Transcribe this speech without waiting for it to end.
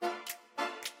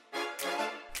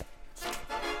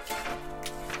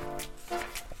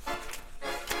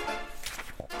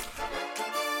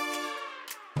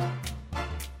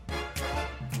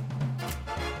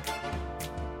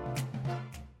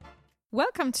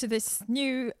Welcome to this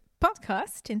new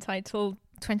podcast entitled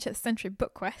 20th Century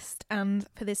Book Quest, and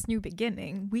for this new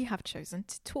beginning we have chosen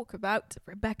to talk about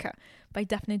Rebecca by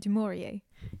Daphne Du Maurier.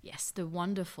 Yes, the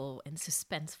wonderful and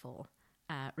suspenseful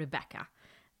Rebecca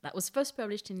that was first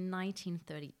published in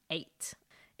 1938.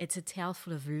 It's a tale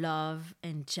full of love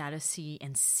and jealousy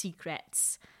and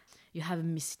secrets. You have a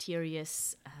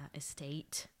mysterious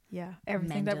estate. Yeah,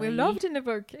 everything that we Mendeley. loved in the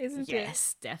book, isn't it?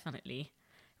 Yes, definitely.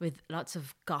 With lots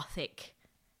of gothic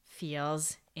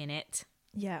feels in it.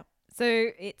 Yeah.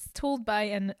 So it's told by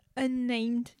an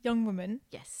unnamed young woman.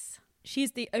 Yes.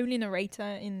 She's the only narrator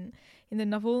in the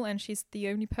novel, and she's the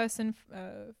only person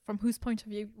from whose point of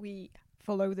view we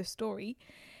follow the story.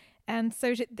 And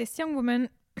so this young woman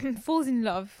falls in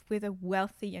love with a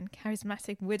wealthy and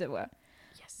charismatic widower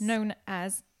known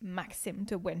as Maxim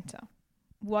de Winter,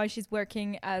 while she's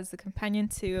working as a companion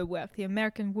to a wealthy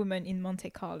American woman in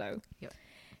Monte Carlo. Yep.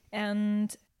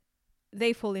 And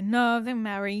they fall in love, they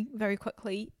marry very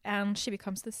quickly, and she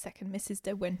becomes the second Mrs.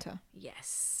 de Winter.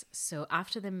 Yes. So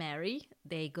after they marry,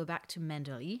 they go back to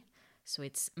Mendeley. So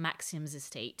it's Maxim's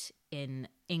estate in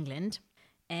England.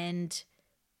 And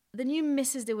the new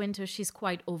Mrs. de Winter, she's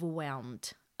quite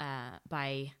overwhelmed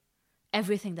by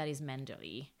everything that is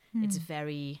Mendeley. It's a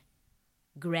very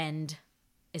grand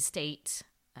estate.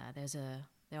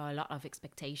 There are a lot of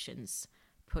expectations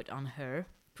put on her,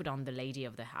 put on the lady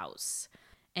of the house.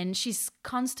 And she's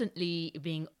constantly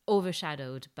being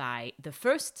overshadowed by the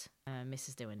first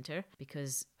Mrs. de Winter,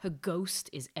 because her ghost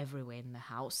is everywhere in the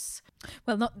house.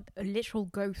 Well, not a literal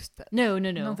ghost, but No.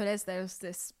 nonetheless, there's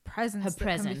this presence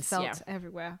that can be felt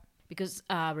everywhere. Because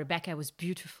Rebecca was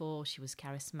beautiful, she was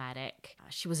charismatic,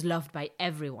 she was loved by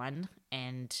everyone,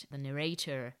 and the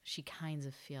narrator, she kind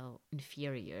of feel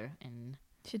inferior. And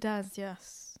She does,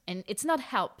 yes. And it's not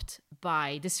helped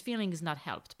by, this feeling is not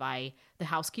helped by the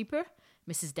housekeeper,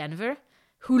 Mrs. Denver,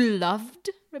 who loved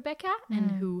Rebecca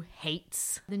and who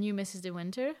hates the new Mrs. de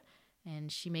Winter.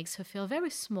 And she makes her feel very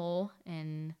small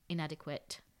and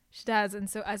inadequate. She does, and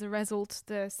so as a result,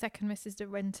 the second Mrs. de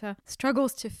Winter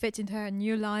struggles to fit into her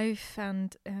new life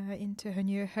and into her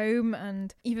new home,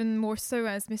 and even more so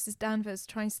as Mrs. Danvers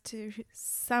tries to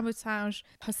sabotage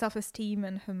her self-esteem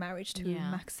and her marriage to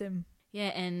Maxim.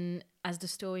 Yeah, and as the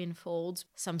story unfolds,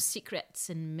 some secrets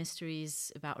and mysteries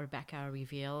about Rebecca are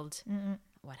revealed.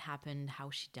 What happened, how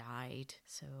she died.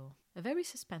 So a very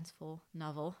suspenseful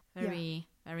novel. Very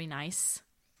nice.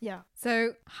 Yeah.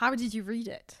 So how did you read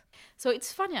it? So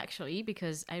it's funny, actually,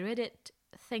 because I read it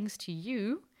thanks to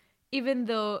you, even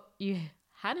though you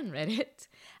hadn't read it.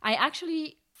 I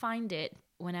actually find it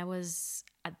when I was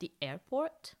at the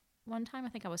airport one time. I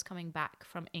think I was coming back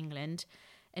from England,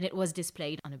 and it was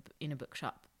displayed in a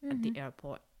bookshop at the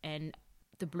airport. And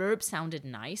the blurb sounded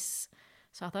nice,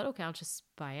 so I thought, okay, I'll just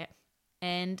buy it.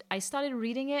 And I started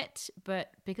reading it,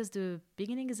 but because the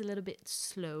beginning is a little bit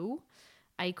slow,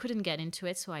 I couldn't get into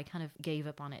it, so I kind of gave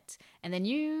up on it. And then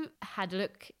you had a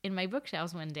look in my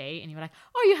bookshelves one day, and you were like,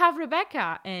 oh, you have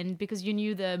Rebecca. And because you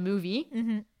knew the movie.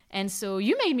 And so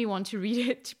you made me want to read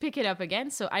it, to pick it up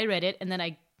again. So I read it, and then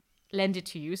I lent it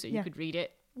to you so you could read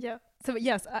it. Yeah. So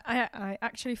yes, I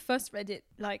actually first read it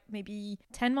like maybe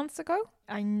 10 months ago.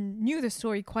 I knew the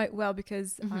story quite well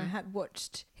because I had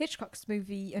watched Hitchcock's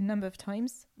movie a number of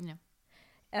times. Yeah.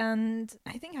 And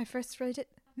I think I first read it,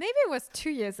 maybe it was 2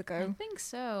 years ago. I think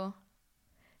so.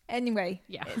 Anyway,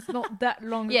 it's not that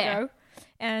long ago.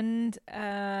 And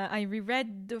I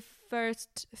reread the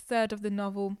first third of the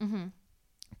novel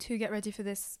to get ready for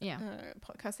this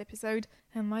podcast episode.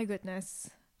 And my goodness,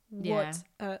 what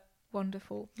a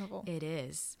wonderful novel. It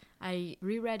is. I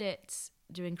reread it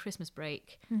during Christmas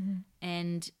break.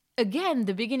 And again,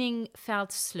 the beginning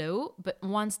felt slow, but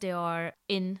once they are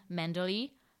in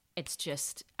Mendeley, it's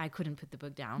just, I couldn't put the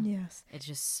book down. Yes. It's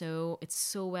just it's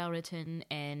so well written,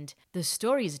 and the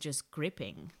story is just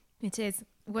gripping. It is.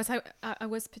 I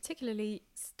was particularly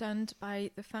stunned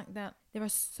by the fact that there are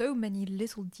so many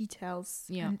little details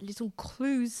and little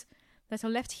clues that are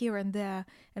left here and there,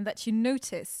 and that you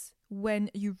notice when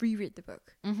you reread the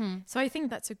book. So I think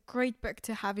that's a great book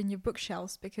to have in your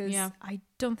bookshelves, because I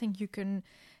don't think you can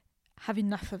have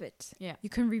enough of it. You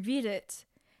can reread it,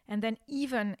 and then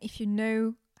even if you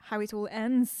know how it all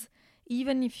ends,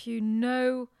 even if you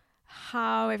know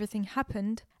how everything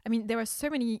happened, I mean, there are so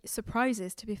many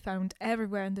surprises to be found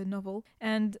everywhere in the novel.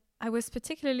 And I was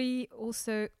particularly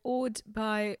also awed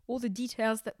by all the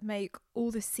details that make all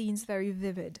the scenes very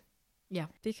vivid. Yeah.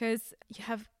 Because you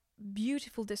have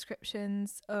beautiful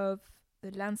descriptions of the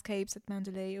landscapes at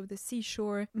Mandalay, of the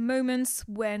seashore, moments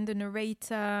when the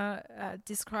narrator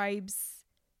describes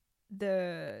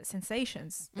the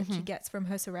sensations that she gets from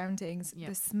her surroundings,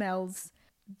 the smells,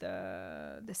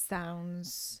 the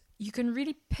sounds. You can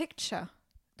really picture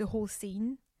the whole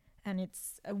scene, and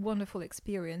it's a wonderful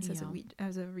experience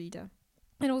as a reader.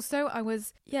 And also,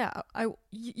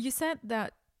 you said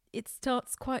that it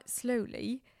starts quite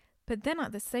slowly, but then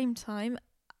at the same time,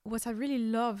 what I really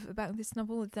love about this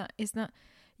novel is that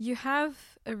you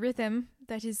have a rhythm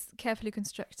that is carefully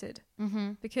constructed,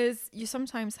 because you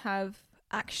sometimes have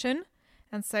action,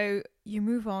 and so you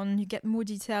move on, you get more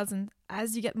details, and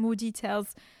as you get more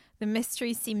details, the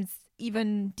mystery seems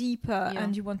even deeper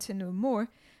and you want to know more.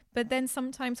 But then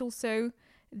sometimes also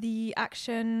the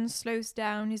action slows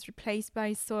down, is replaced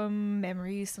by some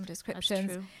memories, some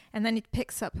descriptions, and then it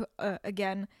picks up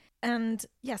again. And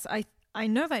yes, I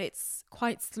know that it's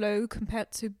quite slow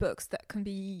compared to books that can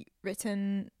be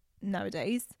written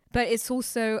nowadays, but it's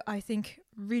also, I think,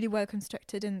 really well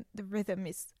constructed, and the rhythm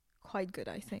is quite good,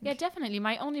 I think. Yeah, definitely.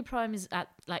 My only problem is at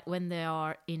like when they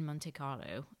are in Monte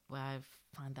Carlo, where I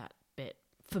find that bit,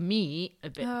 for me, a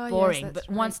bit boring. Yes, but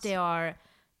once they are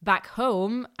back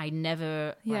home, I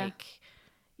never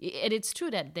it's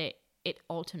true that it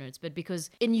alternates, but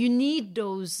and you need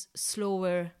those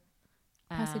slower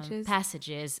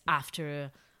passages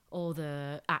after all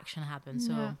the action happens.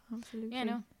 So absolutely. Yeah,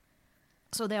 no.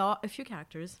 So there are a few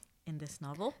characters in this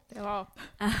novel. There are.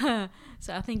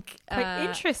 So I think quite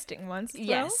interesting ones.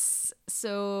 Yes.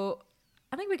 So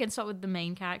I think we can start with the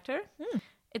main character.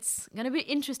 It's going to be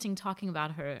interesting talking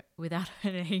about her without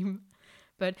her name.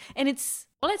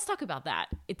 Let's talk about that.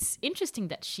 It's interesting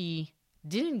that she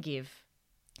didn't give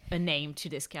a name to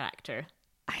this character.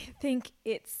 I think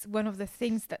it's one of the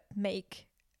things that make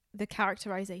the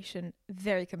characterization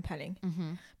very compelling.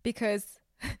 Because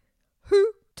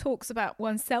who talks about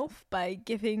oneself by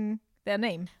giving their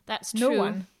name? That's true. No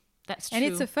one. That's true. And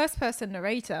it's a first-person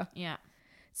narrator. Yeah.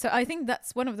 So I think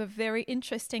that's one of the very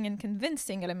interesting and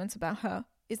convincing elements about her,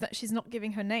 is that she's not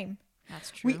giving her name.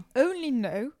 That's true. We only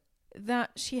know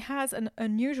that she has an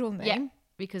unusual name. Yeah,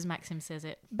 because Maxim says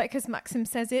it. Because Maxim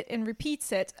says it and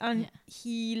repeats it, and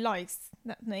he likes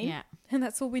that name. Yeah. And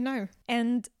that's all we know.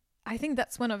 And I think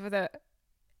that's one of the...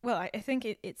 Well, I think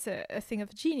it's a thing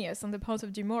of genius on the part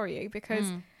of Du Maurier,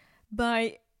 because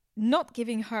by not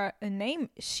giving her a name,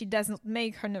 she does not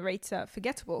make her narrator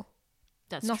forgettable.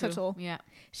 That's not true. at all. Yeah.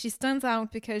 She stands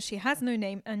out because she has no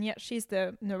name, and yet she's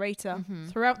the narrator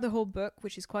throughout the whole book,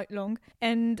 which is quite long.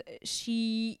 And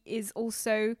she is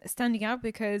also standing out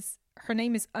because her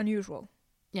name is unusual.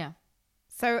 Yeah.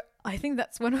 So I think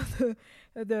that's one of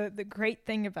the great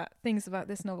things about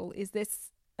this novel, is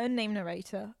this unnamed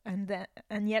narrator,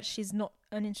 and yet she's not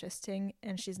uninteresting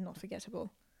and she's not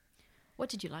forgettable. What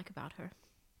did you like about her?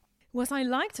 What I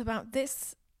liked about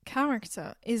this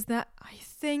character is that I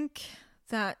think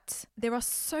that there are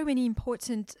so many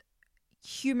important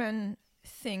human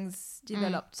things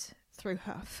developed through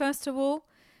her. First of all,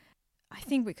 I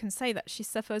think we can say that she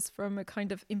suffers from a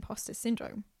kind of imposter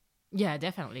syndrome. Yeah,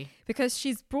 definitely. Because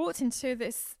she's brought into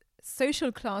this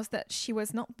social class that she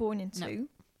was not born into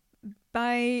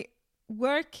by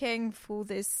working for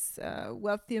this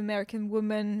wealthy American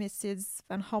woman, Mrs.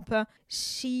 Van Hopper.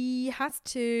 She has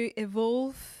to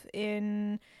evolve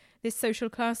in this social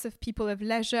class of people of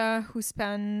leisure who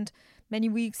spend many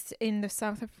weeks in the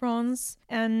south of France.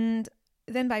 And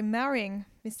then by marrying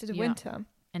Mr. De Winter.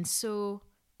 And so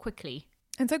quickly,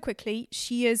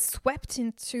 she is swept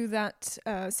into that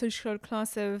social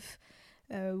class of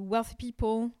wealthy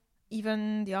people,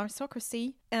 even the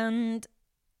aristocracy. And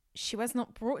she was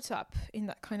not brought up in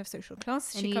that kind of social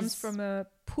class. She comes from a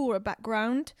poorer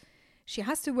background. She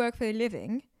has to work for a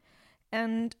living.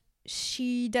 And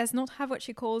she does not have what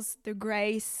she calls the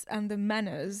grace and the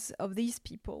manners of these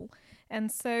people.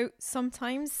 And so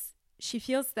sometimes she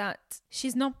feels that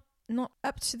she's not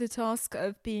up to the task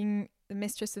of being the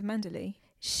mistress of Manderley.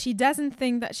 She doesn't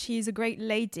think that she's a great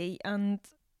lady, and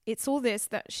it's all this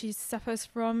that she suffers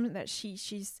from, that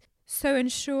she's so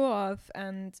unsure of,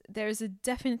 and there is a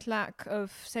definite lack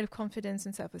of self-confidence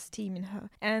and self-esteem in her.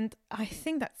 And I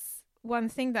think that's one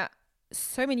thing that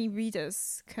so many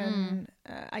readers can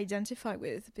identify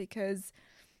with, because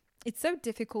it's so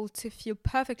difficult to feel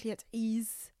perfectly at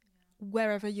ease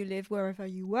wherever you live, wherever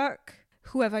you work,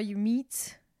 whoever you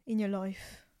meet in your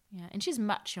life. Yeah, and she's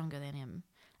much younger than him.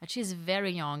 Like, she's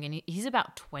very young, and he's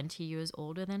about 20 years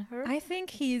older than her. I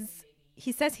think he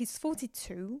says he's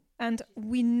 42, and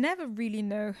we never really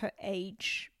know her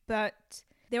age, but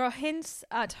there are hints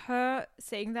at her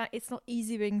saying that it's not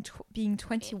easy being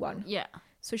 21. Yeah.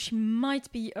 So she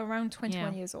might be around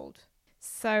 21 years old.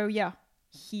 So yeah,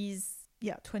 he's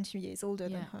 20 years older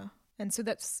than her. And so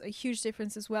that's a huge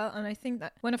difference as well. And I think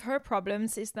that one of her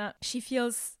problems is that she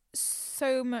feels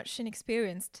so much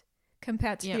inexperienced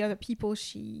compared to the other people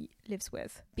she lives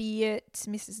with. Be it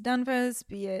Mrs. Danvers,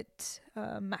 be it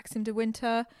Maxim de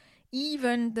Winter,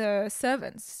 even the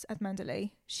servants at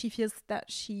Mandalay. She feels that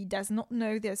she does not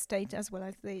know their state as well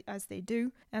as they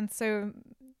do. And so,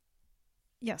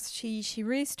 yes, she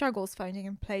really struggles finding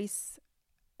a place.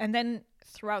 And then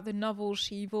throughout the novel,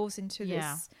 she evolves into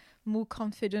this more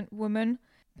confident woman.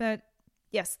 But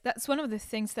yes, that's one of the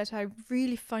things that I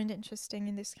really find interesting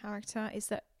in this character, is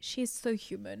that she is so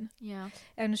human. Yeah.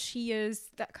 And she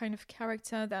is that kind of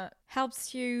character that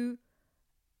helps you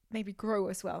maybe grow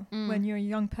as well when you're a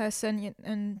young person,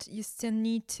 and you still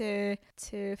need to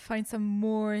find some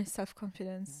more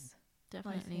self-confidence.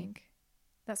 Definitely. I think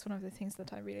that's one of the things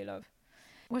that I really love.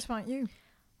 What about you?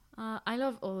 I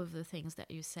love all of the things that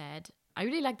you said. I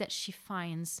really like that she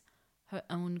finds her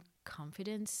own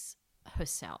confidence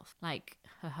herself. Like,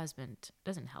 her husband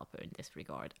doesn't help her in this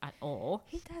regard at all.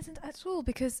 He doesn't at all,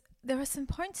 because there are some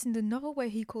points in the novel where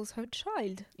he calls her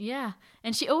child. Yeah,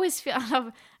 and she always feels,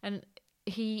 and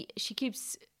she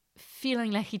keeps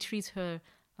feeling like he treats her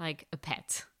like a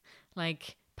pet,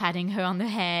 like patting her on the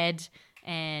head.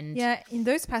 And in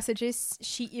those passages,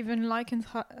 she even likens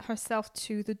herself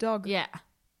to the dog. Yeah,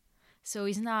 so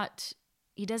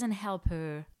he doesn't help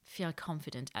her feel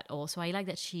confident at all. So I like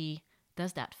that she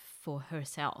does that for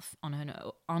herself on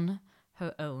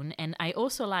her own. And I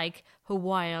also like her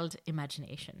wild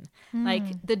imagination,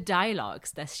 like the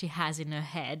dialogues that she has in her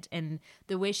head and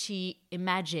the way she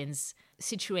imagines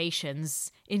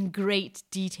situations in great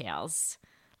details.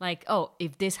 Like, oh,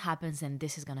 if this happens, then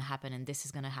this is going to happen and this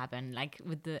is going to happen. Like,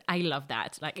 I love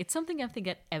that. Like, it's something I think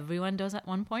that everyone does at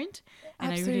one point.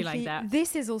 And Absolutely. I really like that.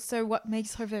 This is also what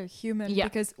makes her very human,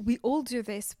 because we all do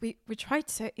this. We try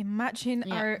to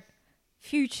imagine our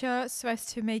future so as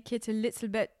to make it a little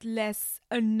bit less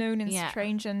unknown and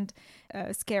strange and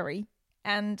scary.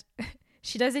 And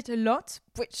she does it a lot,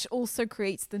 which also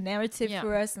creates the narrative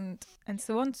for us and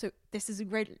so on. So this is a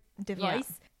great device.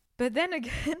 Yeah. But then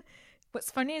again, what's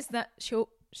funny is that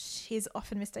she's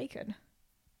often mistaken.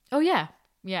 Oh, yeah.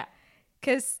 Yeah.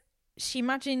 Because she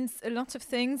imagines a lot of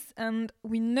things, and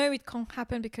we know it can't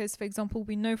happen because, for example,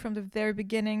 we know from the very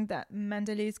beginning that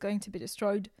Mandalay is going to be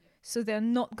destroyed. So they're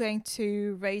not going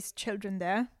to raise children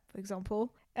there, for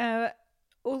example.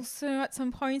 Also, at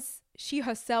some points, she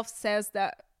herself says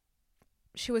that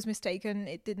she was mistaken.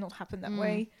 It did not happen that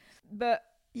way. But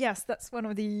yes, that's one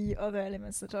of the other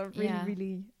elements that are really,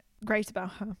 really great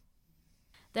about her.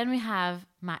 Then we have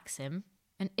Maxim,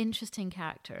 an interesting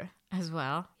character as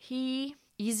well. He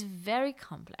is very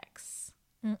complex.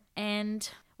 And,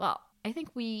 well, I think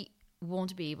we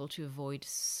won't be able to avoid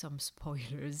some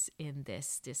spoilers in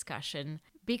this discussion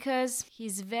because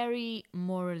he's very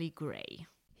morally grey.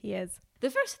 He is.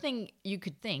 The first thing you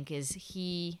could think is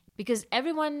because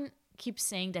everyone keeps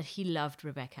saying that he loved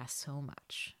Rebecca so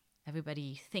much.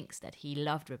 Everybody thinks that he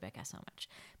loved Rebecca so much.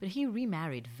 But he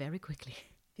remarried very quickly.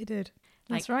 He did.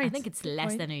 That's right. I think it's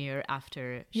less than a year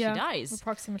after she dies.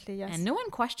 Approximately, yes. And no one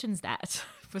questions that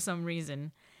for some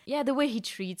reason. Yeah, the way he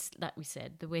treats, like we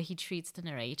said, the way he treats the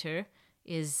narrator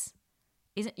is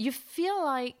you feel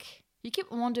like you keep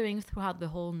wondering throughout the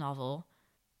whole novel,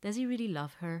 does he really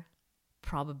love her?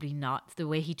 Probably not. The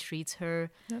way he treats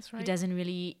her. That's right. He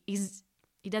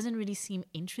doesn't really seem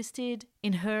interested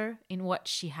in her, in what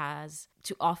she has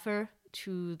to offer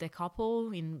to the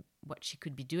couple, in what she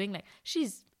could be doing. Like,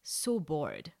 she's so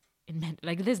bored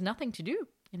like there's nothing to do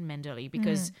in Mandalay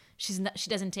because she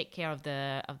doesn't take care of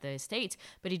the estate,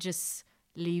 but he just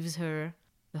leaves her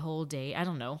the whole day. I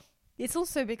don't know. It's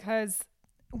also because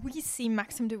we see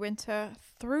Maxim de Winter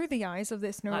through the eyes of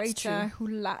this narrator who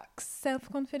lacks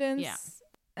self-confidence. Yeah.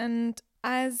 And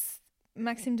as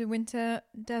Maxim de Winter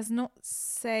does not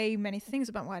say many things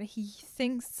about what he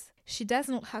thinks, she does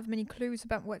not have many clues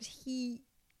about what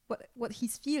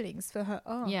his feelings for her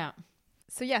are. Yeah.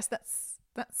 So yes,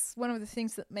 that's one of the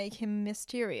things that make him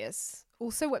mysterious.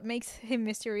 Also, what makes him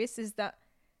mysterious is that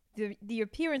the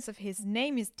appearance of his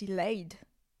name is delayed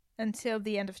until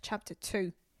the end of chapter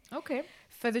 2. Okay.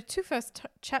 For the two first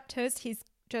chapters, he's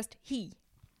just he.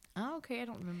 Oh, okay. I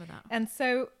don't remember that. And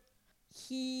so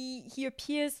he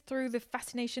appears through the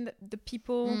fascination that the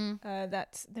people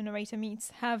that the narrator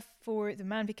meets have for the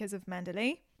man because of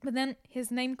Mandalay. But then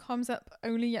his name comes up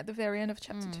only at the very end of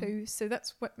chapter 2. So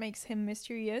that's what makes him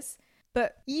mysterious.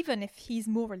 But even if he's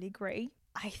morally grey,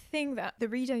 I think that the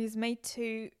reader is made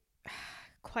to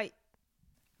quite,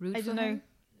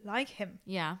 like him.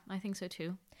 Yeah, I think so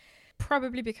too.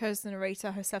 Probably because the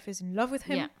narrator herself is in love with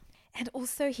him. Yeah. And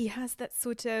also he has that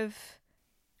sort of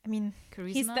I mean,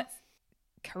 Charisma?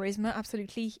 Charisma,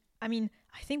 absolutely. I mean,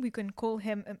 I think we can call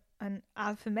him an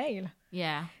alpha male.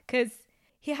 Yeah. Because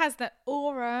he has that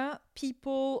aura.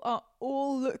 People are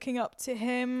all looking up to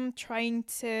him, trying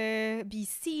to be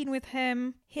seen with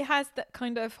him. He has that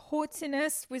kind of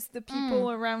haughtiness with the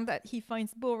people around that he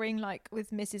finds boring, like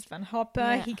with Mrs. Van Hopper.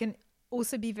 Yeah. He can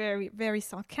also be very, very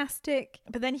sarcastic,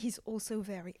 but then he's also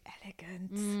very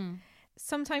elegant.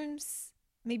 Sometimes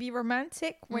maybe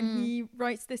romantic when he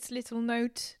writes this little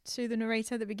note to the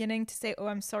narrator at the beginning to say, oh,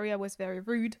 I'm sorry, I was very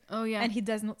rude. Oh, yeah. And he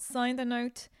does not sign the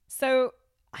note. So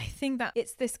I think that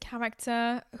it's this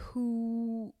character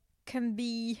who can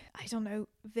be, I don't know,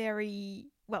 very,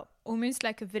 well, almost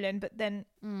like a villain, but then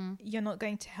you're not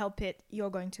going to help it. You're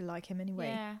going to like him anyway.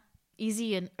 Yeah. Is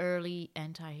he an early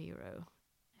anti-hero?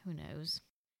 Who knows?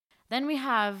 Then we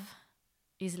have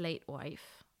his late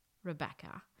wife,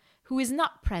 Rebecca, who is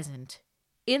not present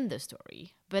in the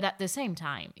story, but at the same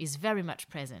time is very much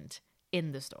present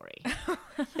in the story.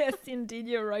 Yes, indeed,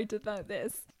 you're right about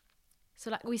this.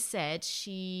 So like we said,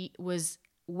 she was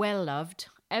well loved.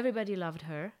 Everybody loved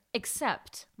her,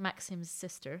 except Maxim's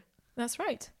sister. That's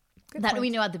right. Good That point. we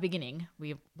know at the beginning.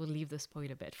 We will leave the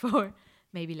spoiler bit for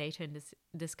maybe later in this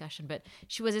discussion. But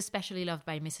she was especially loved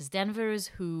by Mrs. Danvers,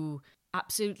 who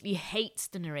absolutely hates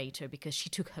the narrator because she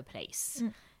took her place.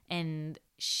 And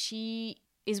she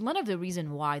is one of the reasons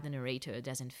why the narrator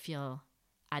doesn't feel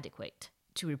adequate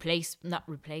to not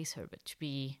replace her, but to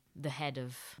be the head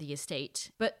of the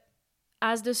estate. But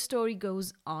as the story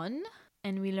goes on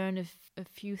and we learn a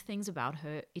few things about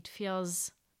her, it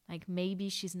feels like maybe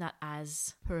she's not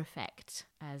as perfect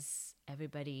as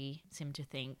everybody seemed to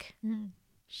think.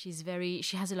 She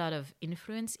has a lot of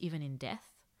influence even in death,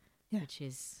 which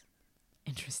is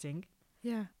interesting.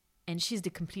 Yeah. And she's the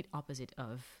complete opposite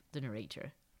of the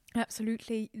narrator.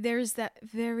 Absolutely. There's that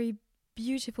very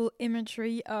beautiful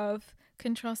imagery of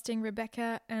contrasting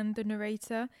Rebecca and the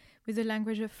narrator with the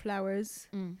language of flowers.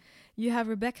 You have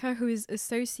Rebecca, who is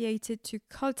associated to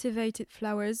cultivated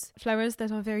flowers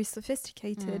that are very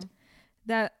sophisticated,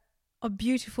 that are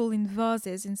beautiful in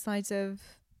vases inside of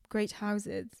great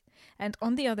houses. And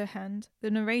on the other hand,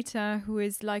 the narrator, who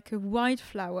is like a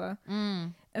wildflower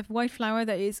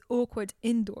that is awkward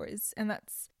indoors, and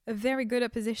that's a very good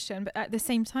opposition. But at the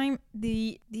same time,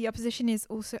 the opposition is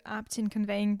also apt in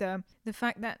conveying the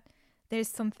fact that there's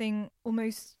something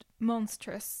almost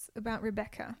monstrous about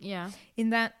Rebecca. Yeah. In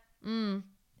that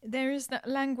there is that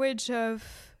language of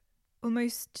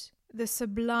almost the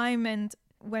sublime, and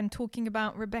when talking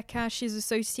about Rebecca, she's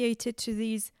associated to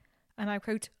these, and I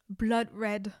quote, blood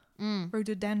red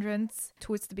rhododendrons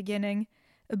towards the beginning,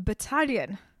 a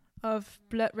battalion of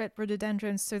blood red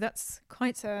rhododendrons. So that's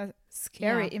quite a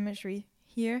scary imagery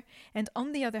here. And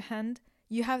on the other hand,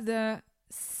 you have the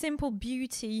simple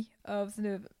beauty of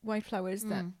the white flowers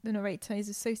that the narrator is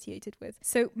associated with.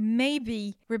 So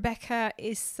maybe Rebecca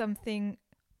is something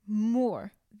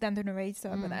more than the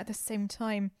narrator, but at the same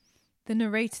time, the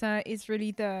narrator is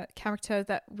really the character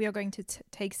that we are going to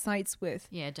take sides with.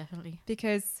 Yeah, definitely.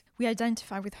 Because we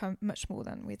identify with her much more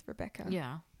than with Rebecca.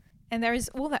 Yeah. And there is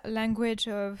all that language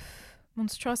of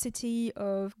monstrosity,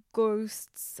 of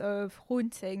ghosts, of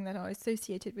haunting that are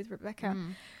associated with Rebecca.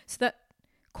 So that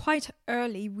quite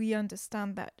early we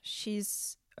understand that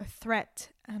she's a threat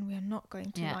and we are not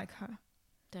going to like her.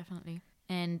 Definitely.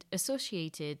 And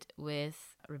associated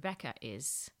with Rebecca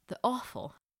is the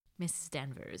awful Mrs.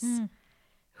 Danvers,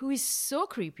 who is so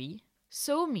creepy,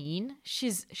 so mean.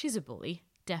 She's a bully,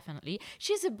 definitely.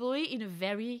 She's a bully in a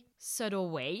very subtle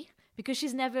way because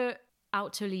she's never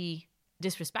utterly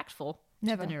disrespectful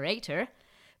to the narrator,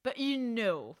 but you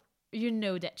know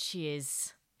that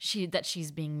she's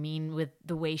being mean with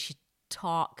the way she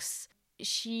talks.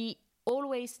 She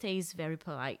always stays very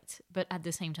polite, but at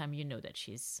the same time, you know that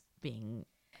she's being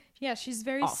she's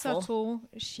very awful. subtle.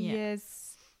 She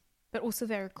is, but also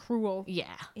very cruel.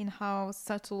 In how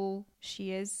subtle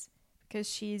she is, because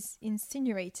she's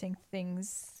insinuating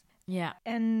things.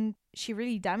 And she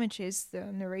really damages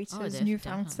the narrator's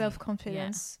newfound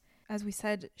self-confidence. As we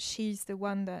said, she's the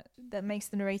one that makes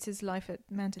the narrator's life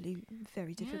mentally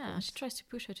very difficult. Yeah, she tries to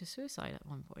push her to suicide at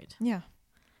one point. Yeah.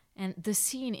 And the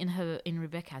scene in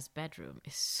Rebecca's bedroom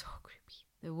is so creepy.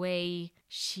 The way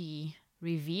she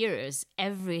reveres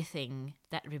everything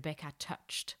that Rebecca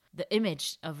touched. The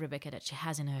image of Rebecca that she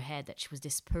has in her head, that she was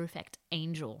this perfect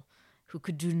angel who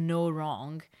could do no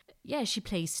wrong. Yeah, she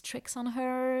plays tricks on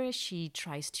her. She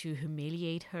tries to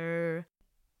humiliate her.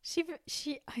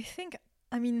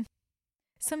 I mean,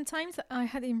 sometimes I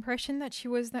had the impression that she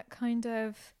was that kind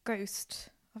of ghost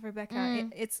of Rebecca.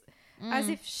 It's as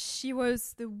if she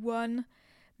was the one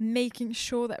making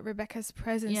sure that Rebecca's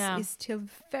presence is still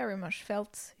very much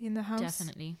felt in the house.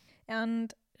 Definitely.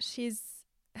 And she's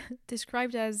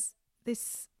described as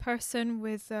this person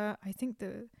with, I think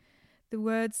the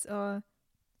words are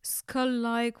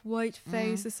skull-like white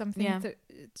face or something. Yeah.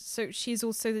 So she's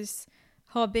also this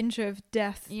harbinger of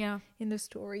death in the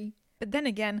story. But then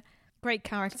again, great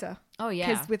character. Oh,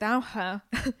 yeah. Because without her,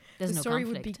 there's the no story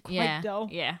conflict. would be quite dull.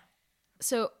 Yeah.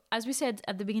 So, as we said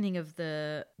at the beginning of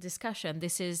the discussion,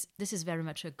 this is very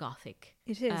much a gothic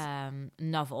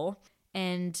novel.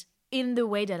 And in the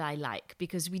way that I like,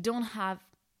 because we don't have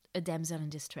a damsel in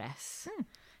distress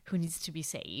who needs to be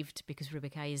saved, because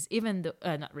Rebecca is, the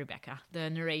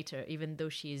narrator, even though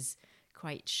she's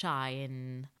quite shy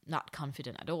and not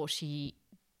confident at all, she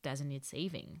doesn't need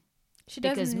saving.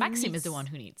 Because Maxim is the one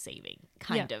who needs saving,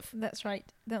 kind of. That's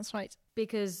right.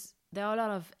 Because there are a lot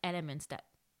of elements that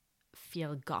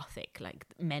feel gothic, like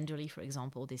Manderley, for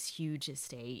example, this huge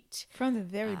estate. From the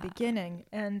very beginning.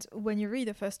 And when you read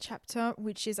the first chapter,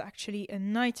 which is actually a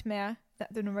nightmare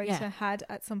that the narrator had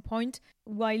at some point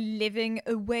while living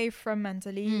away from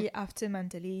Manderley after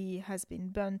Manderley has been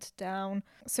burnt down.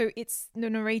 So it's the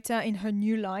narrator in her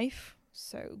new life,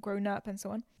 so grown up and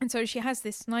so on. And so she has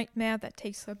this nightmare that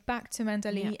takes her back to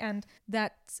Manderley and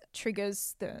that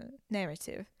triggers the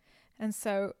narrative. And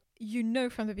so you know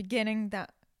from the beginning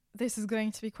that this is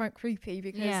going to be quite creepy,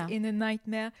 because in the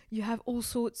nightmare you have all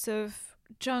sorts of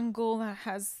jungle that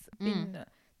has been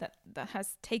that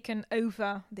has taken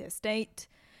over the estate.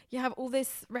 You have all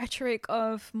this rhetoric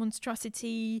of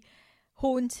monstrosity,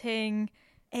 haunting,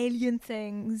 alien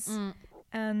things,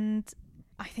 and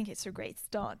I think it's a great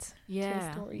start to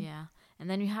the story. Yeah, and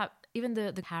then you have even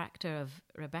the character of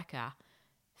Rebecca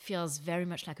feels very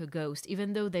much like a ghost,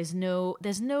 even though there's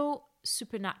no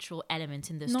supernatural element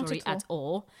in the story at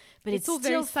all. But it's all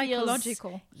very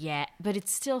psychological. Yeah, but it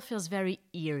still feels very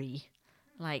eerie.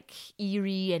 Like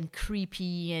eerie and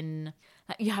creepy, and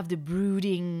like you have the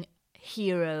brooding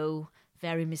hero,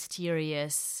 very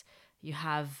mysterious. You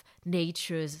have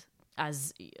natures,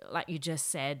 as like you just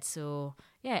said. So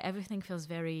yeah, everything feels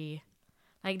very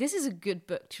like this is a good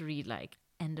book to read like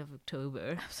end of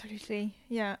October. Absolutely.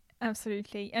 Yeah,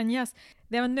 absolutely. And yes,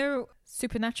 there are no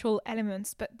supernatural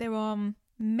elements, but there are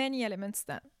many elements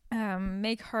that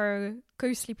make her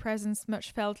ghostly presence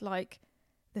much felt, like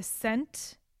the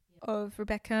scent of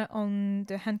Rebecca on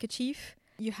the handkerchief.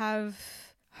 You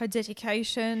have her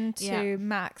dedication to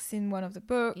Max in one of the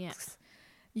books. Yeah.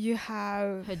 You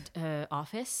have her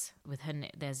office with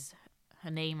there's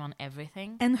her name on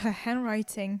everything. And her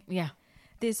handwriting. Yeah.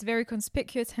 This very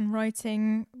conspicuous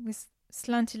handwriting with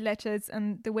slanted letters,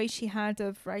 and the way she had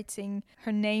of writing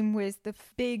her name with the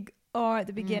big R at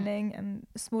the beginning and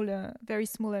smaller, very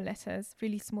smaller letters,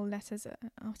 really small letters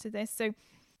after this. So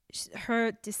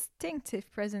her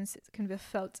distinctive presence can be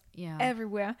felt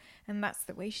everywhere, and that's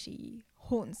the way she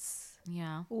haunts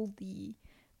all the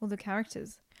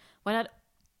characters. What I'd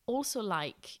also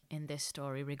like in this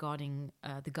story regarding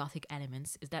the gothic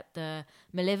elements is that the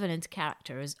malevolent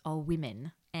characters are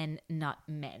women and not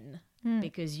men.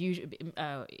 Because usually,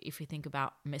 if we think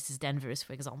about Mrs. Danvers,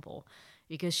 for example,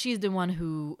 because she's the one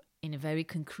who, in a very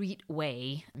concrete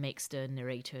way, makes the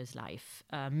narrator's life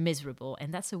miserable.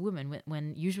 And that's a woman,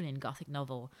 when usually in Gothic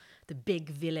novel, the big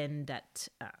villain that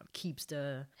keeps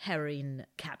the heroine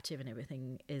captive and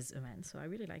everything is a man. So I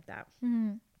really like that.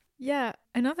 Yeah,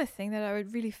 another thing that I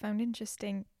would really found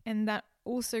interesting, and that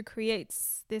also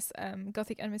creates this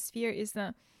Gothic atmosphere, is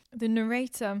that the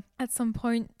narrator at some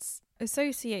point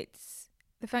associates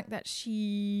the fact that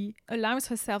she allows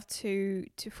herself to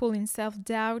fall in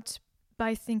self-doubt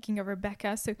by thinking of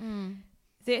Rebecca. So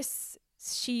this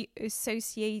she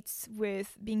associates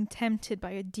with being tempted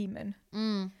by a demon.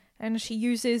 And she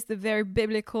uses the very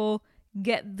biblical,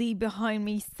 "Get thee behind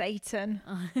me, Satan."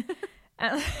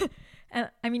 And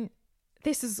I mean,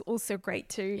 this is also great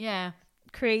to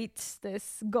create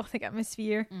this Gothic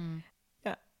atmosphere.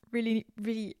 Yeah, really,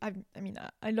 really,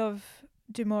 I love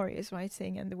Du Maurier's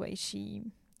writing and the way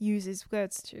she uses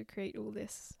words to create all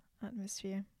this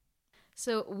atmosphere.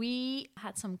 So we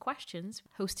had some questions,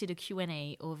 hosted a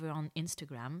Q&A over on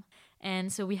Instagram.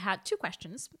 And so we had 2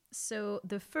 questions. So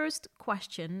the first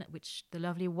question, which the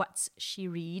lovely What's She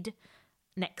Read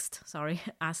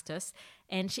asked us.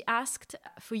 And she asked,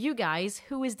 for you guys,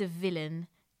 who is the villain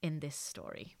in this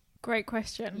story? Great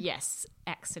question. Yes,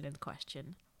 excellent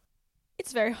question.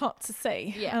 It's very hard to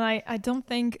say. Yeah. And I don't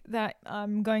think that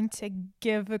I'm going to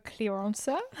give a clear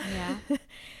answer. Yeah.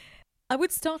 I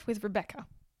would start with Rebecca,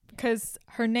 because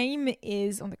her name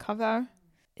is on the cover.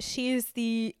 She is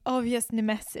the obvious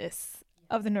nemesis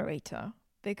of the narrator,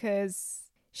 because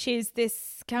she's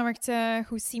this character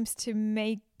who seems to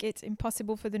make it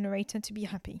impossible for the narrator to be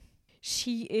happy.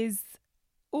 She is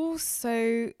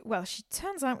also, well, she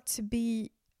turns out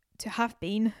to have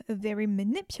been a very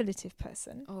manipulative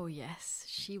person. Oh, yes.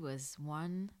 She was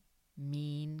one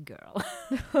mean girl.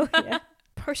 Oh, yeah.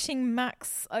 Pushing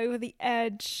Max over the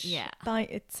edge by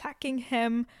attacking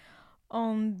him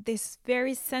on this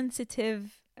very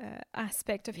sensitive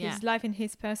aspect of his life and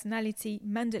his personality,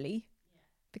 Manderley.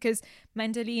 Because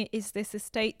Manderley is this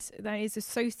estate that is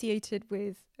associated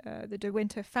with the De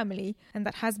Winter family, and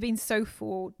that has been so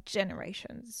for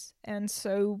generations. And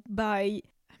so I'm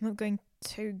not going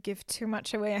to give too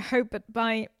much away, I hope, but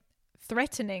by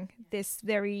threatening this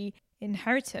very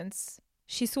inheritance,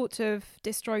 she sort of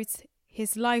destroys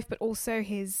his life, but also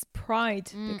his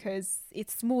pride, because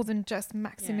it's more than just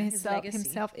Maxim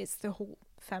himself, it's the whole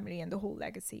family and the whole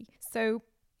legacy. So,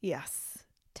 yes,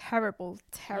 terrible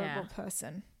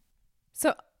person.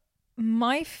 So,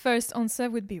 my first answer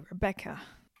would be Rebecca.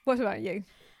 What about you?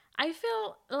 I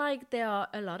feel like there are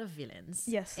a lot of villains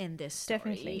in this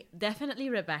story. Definitely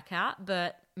Rebecca,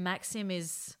 but Maxim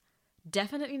is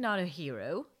definitely not a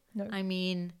hero. No. I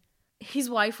mean, his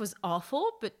wife was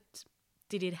awful, but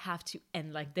did it have to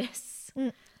end like this?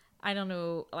 I don't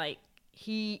know. Like,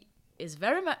 he is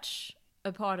very much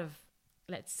a part of,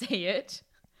 let's say it.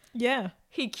 Yeah.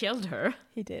 He killed her.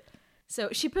 He did. So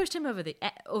she pushed him over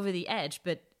the edge,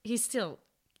 but he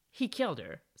killed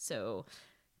her. So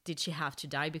did she have to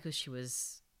die because she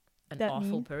was an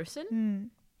awful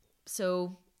person?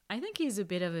 So I think he's a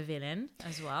bit of a villain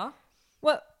as well.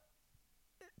 Well,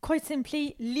 quite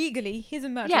simply, legally, he's a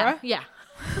murderer. Yeah.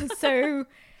 So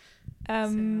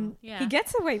he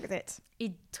gets away with it.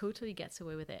 He totally gets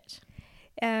away with it.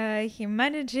 He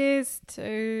manages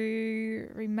to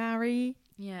remarry.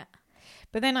 Yeah.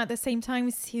 But then at the same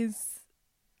time, he's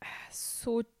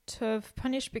sort of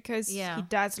punished because he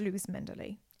does lose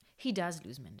Manderley. He does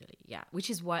lose Manderley, which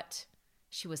is what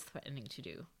she was threatening to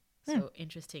do. So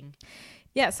interesting.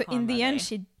 Yeah, so in the end,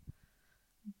 she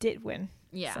did win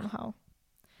somehow.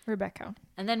 Rebecca.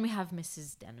 And then we have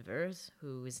Mrs. Danvers,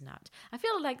 who is not... I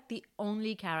feel like the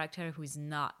only character who is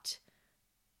not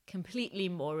completely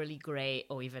morally grey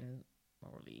or even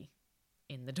morally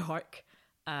in the dark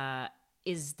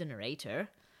is the narrator.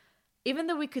 Even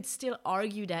though we could still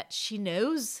argue that she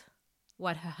knows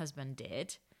what her husband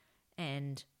did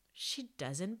and she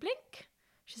doesn't blink.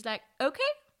 She's like, okay,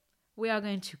 we are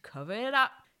going to cover it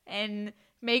up and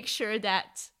make sure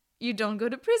that you don't go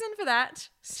to prison for that.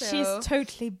 So, she's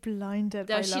totally blinded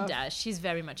by love. She does. She's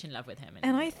very much in love with him.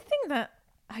 And I think that,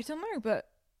 I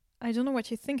don't know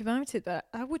what you think about it, but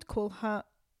I would call her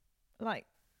like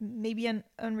maybe an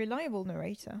unreliable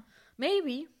narrator.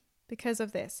 Maybe. Because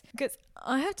of this. Because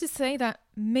I have to say that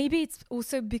maybe it's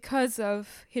also because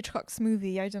of Hitchcock's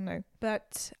movie, I don't know.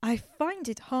 But I find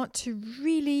it hard to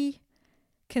really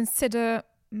consider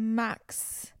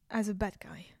Max as a bad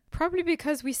guy. Probably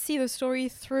because we see the story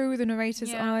through the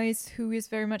narrator's eyes, who is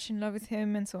very much in love with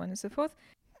him and so on and so forth.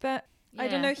 But I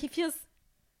don't know,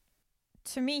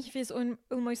 to me, he feels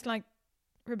almost like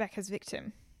Rebecca's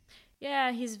victim.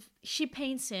 Yeah, she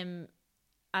paints him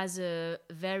as a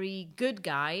very good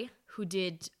guy who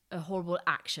did a horrible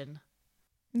action.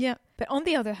 Yeah, but on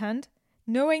the other hand,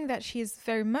 knowing that she is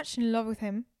very much in love with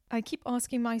him, I keep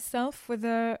asking myself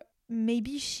whether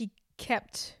maybe she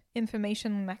kept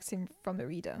information on Maxim from the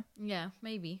reader. Yeah,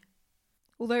 maybe.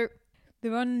 Although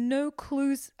there are no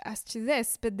clues as to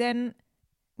this, but then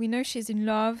we know she's in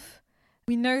love.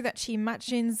 We know that she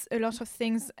imagines a lot of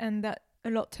things and that a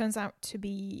lot turns out to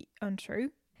be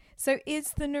untrue. So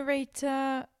is the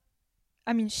narrator...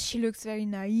 I mean, she looks very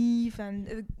naive and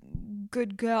a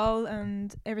good girl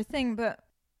and everything, but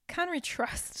can we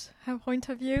trust her point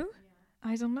of view?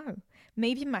 Yeah. I don't know.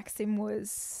 Maybe Maxim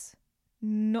was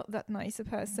not that nice a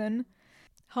person.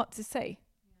 Hard to say.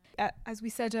 As we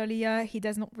said earlier, he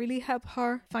does not really help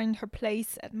her find her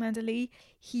place at Manderley.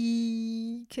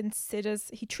 He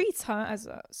treats her as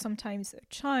sometimes a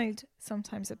child,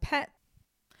 sometimes a pet.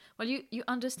 Well, you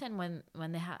understand when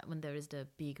there is the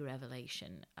big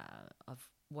revelation of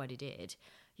what he did.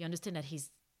 You understand that he's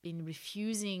been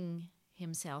refusing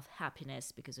himself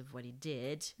happiness because of what he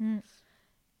did,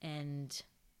 and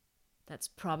that's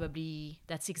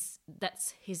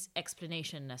his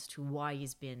explanation as to why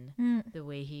he's been the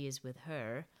way he is with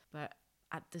her. But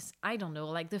I don't know.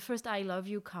 Like the first "I love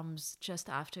you" comes just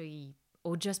after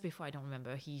just before. I don't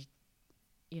remember. He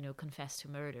confessed to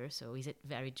murder, so is it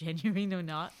very genuine or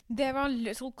not? There are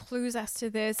little clues as to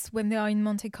this when they are in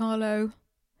Monte Carlo.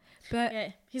 But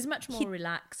yeah, he's much more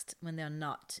relaxed when they're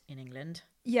not in England.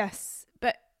 Yes,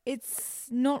 but it's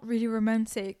not really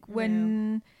romantic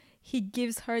when he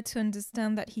gives her to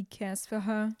understand that he cares for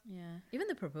her. Yeah. Even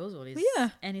the proposal is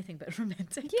anything but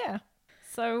romantic. Yeah.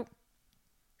 So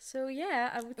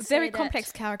yeah, I would say very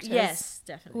complex characters. Yes,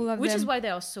 definitely. Which is them. why they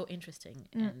are so interesting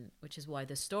and which is why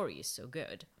the story is so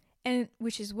good. And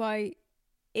which is why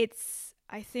it's,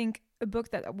 I think, a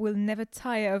book that I will never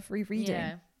tire of rereading.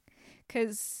 Yeah.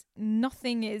 Because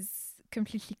nothing is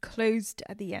completely closed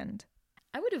at the end.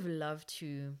 I would have loved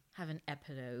to have an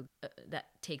epilogue that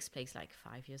takes place like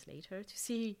 5 years later to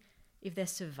see if they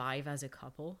survive as a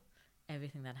couple,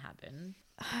 everything that happened.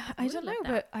 I don't know,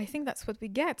 but I think that's what we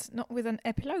get, not with an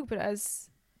epilogue, but as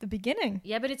the beginning.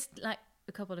 Yeah, but it's like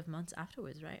a couple of months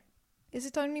afterwards, right? Is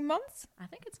it only months? I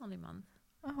think it's only a month.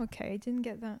 Oh, okay, I didn't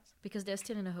get that. Because they're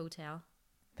still in a hotel.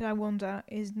 But I wonder,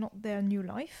 is not their new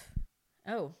life?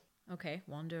 Oh, okay,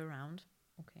 wander around.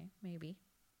 Okay, maybe.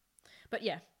 But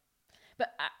yeah.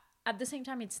 But at the same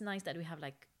time, it's nice that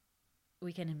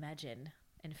we can imagine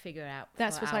and figure out.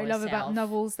 That's what I love about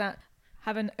novels that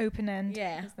have an open end.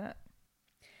 Yeah. Is that?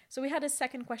 So we had a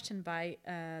second question by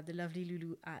the lovely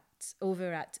Lulu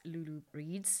over at Lulu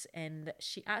Reads, and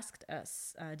she asked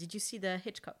us, "Did you see the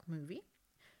Hitchcock movie?"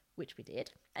 Which we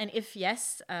did, and if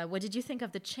yes, what did you think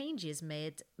of the changes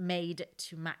made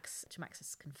to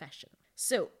Max's confession?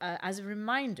 So, as a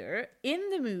reminder, in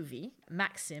the movie,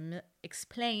 Maxim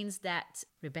explains that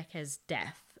Rebecca's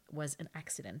death was an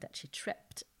accident, that she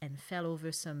tripped and fell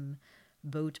over some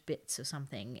boat bits or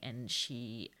something, and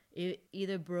she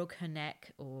either broke her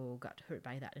neck or got hurt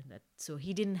by that. So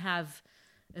he didn't have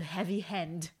a heavy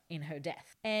hand in her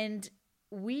death. And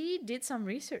we did some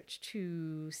research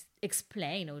to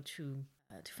explain or to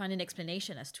find an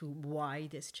explanation as to why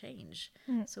this change.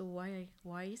 So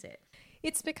why is it?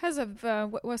 It's because of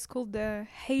what was called the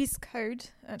Hays Code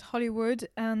at Hollywood,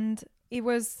 and it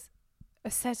was a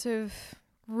set of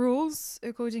rules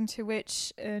according to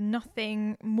which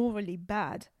nothing morally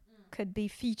bad could be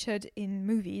featured in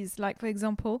movies. Like, for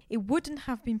example, it wouldn't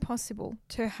have been possible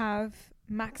to have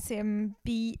Maxim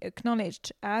be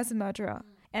acknowledged as a murderer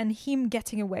and him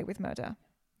getting away with murder.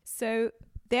 So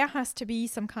there has to be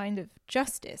some kind of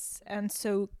justice, and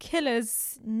so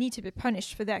killers need to be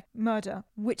punished for their murder,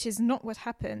 which is not what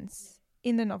happens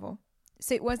in the novel.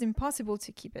 So it was impossible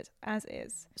to keep it as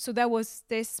is. So there was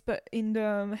this, but in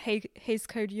the Hays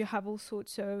Code you have all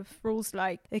sorts of rules,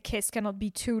 like a kiss cannot be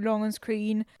too long on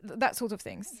screen, that sort of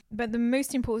things. But the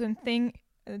most important thing,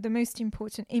 the most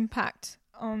important impact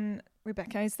on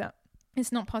Rebecca is that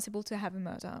it's not possible to have a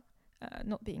murder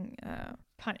not being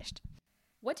punished.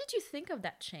 What did you think of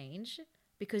that change?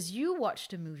 Because you watched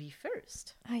the movie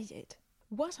first. I did.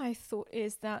 What I thought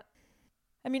is that,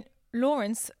 I mean,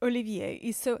 Laurence Olivier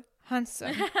is so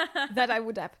handsome that I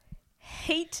would have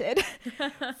hated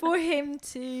for him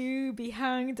to be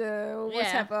hanged or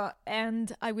whatever. Yeah.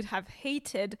 And I would have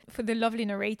hated for the lovely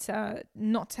narrator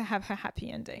not to have her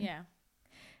happy ending. Yeah.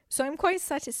 So I'm quite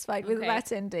satisfied with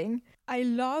that ending. I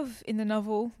love in the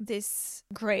novel this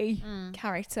grey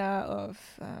character of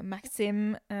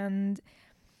Maxim, and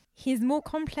he's more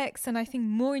complex and I think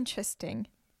more interesting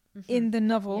in the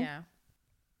novel. Yeah.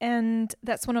 And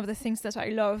that's one of the things that I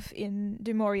love in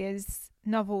Du Maurier's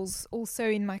novels. Also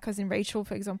in My Cousin Rachel,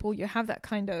 for example, you have that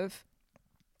kind of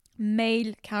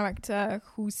male character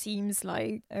who seems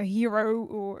like a hero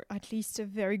or at least a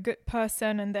very good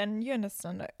person, and then you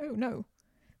understand like, oh no,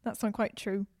 that's not quite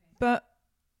true. But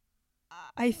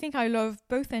I think I love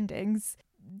both endings.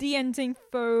 The ending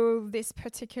for this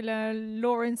particular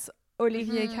Laurence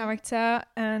Olivier character,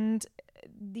 and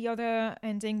the other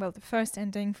ending, well, the first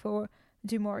ending for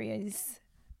Du Maurier's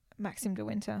Maxim de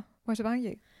Winter. What about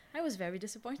you? I was very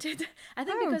disappointed. I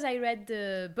think because I read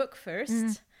the book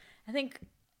first. I think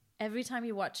every time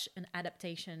you watch an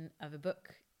adaptation of a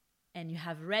book and you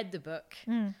have read the book,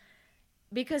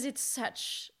 because it's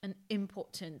such an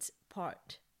important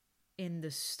part in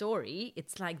the story,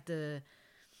 it's like the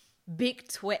big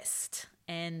twist.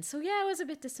 And so, yeah, I was a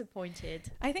bit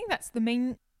disappointed. I think that's the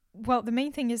main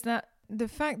thing is that the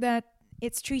fact that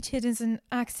it's treated as an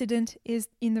accident is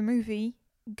in the movie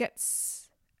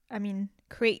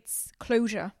creates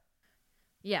closure.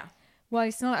 Yeah. Well,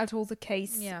 it's not at all the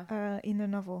case in the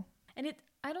novel. And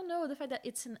I don't know, the fact that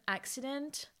it's an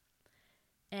accident.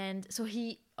 And so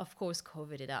he, of course,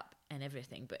 covered it up and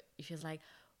everything. But it feels like,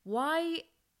 why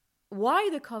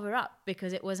the cover up?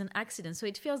 Because it was an accident. So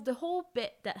it feels the whole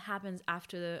bit that happens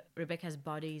after Rebecca's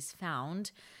body is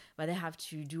found, where they have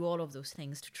to do all of those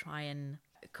things to try and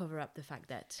cover up the fact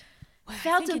that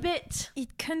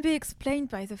it can be explained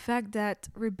by the fact that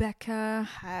Rebecca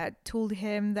had told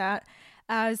him that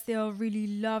as they are really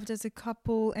loved as a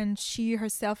couple, and she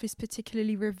herself is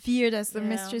particularly revered as the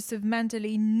mistress of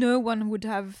Manderley, no one would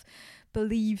have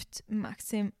believed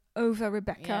Maxim over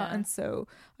Rebecca. And so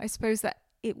I suppose that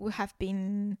it would have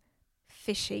been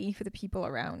fishy for the people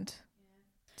around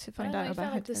to find out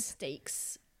about her. The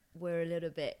stakes were a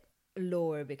little bit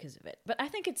lower because of it. But I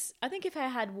think if I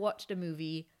had watched the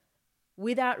movie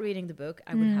without reading the book,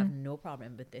 I would have no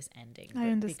problem with this ending. I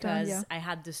understand, because I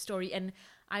had the story, and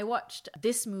I watched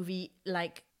this movie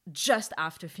like just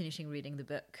after finishing reading the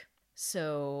book.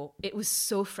 So it was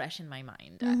so fresh in my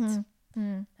mind that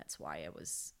that's why I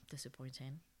was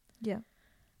disappointed. Yeah.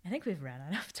 I think we've run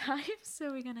out of time,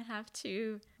 so we're going to have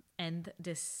to end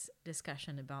this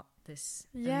discussion about this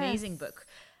amazing book.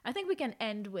 I think we can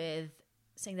end with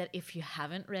saying that if you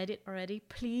haven't read it already,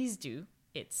 please do.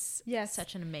 It's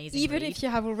such an amazing Even read. if you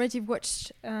have already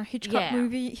watched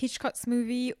Hitchcock's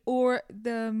movie, or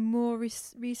the more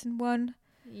recent one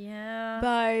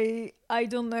by, I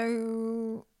don't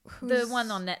know the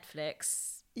one on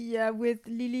Netflix. Yeah, with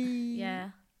Lily.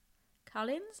 Yeah.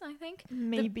 Collins, I think.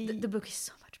 Maybe. The book is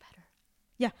so much better.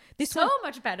 Yeah. This so one,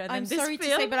 much better than I'm this sorry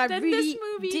film, to say, but I really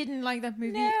movie. didn't like that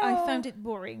movie. No. I found it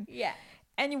boring. Yeah.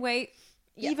 Anyway,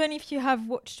 even if you have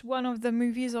watched one of the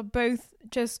movies or both,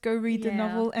 just go read the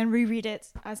novel and reread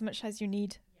it as much as you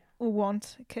need or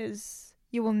want, because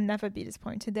you will never be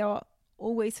disappointed. There are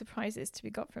always surprises to be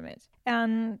got from it.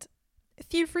 And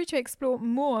feel free to explore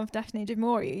more of Daphne Du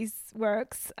Maurier's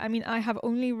works. I mean, I have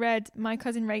only read My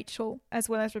Cousin Rachel as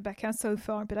well as Rebecca so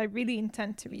far, but I really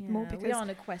intend to read more, because we're on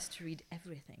a quest to read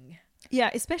everything.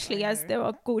 Yeah, especially as there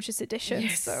are gorgeous editions.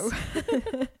 Yes. So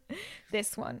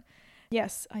this one.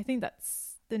 Yes, I think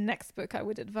that's the next book I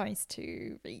would advise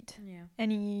to read. Yeah.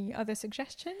 Any other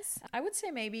suggestions? I would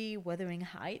say maybe Wuthering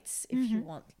Heights, if you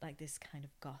want like this kind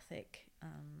of gothic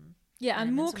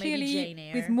and more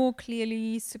clearly, with more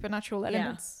clearly supernatural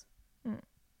elements. Yeah.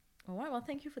 All right, well,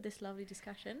 thank you for this lovely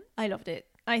discussion. I loved it.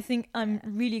 I think I'm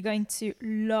really going to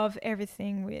love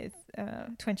everything with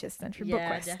 20th Century Book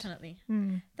Quest. Yeah, definitely.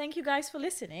 Thank you guys for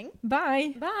listening.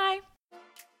 Bye. Bye.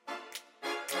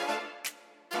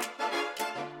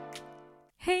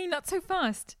 Hey, not so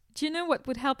fast. Do you know what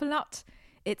would help a lot?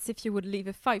 It's if you would leave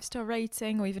a 5-star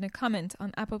rating or even a comment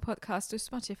on Apple Podcasts or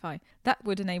Spotify. That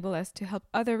would enable us to help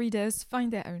other readers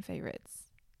find their own favorites.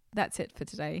 That's it for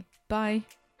today. Bye.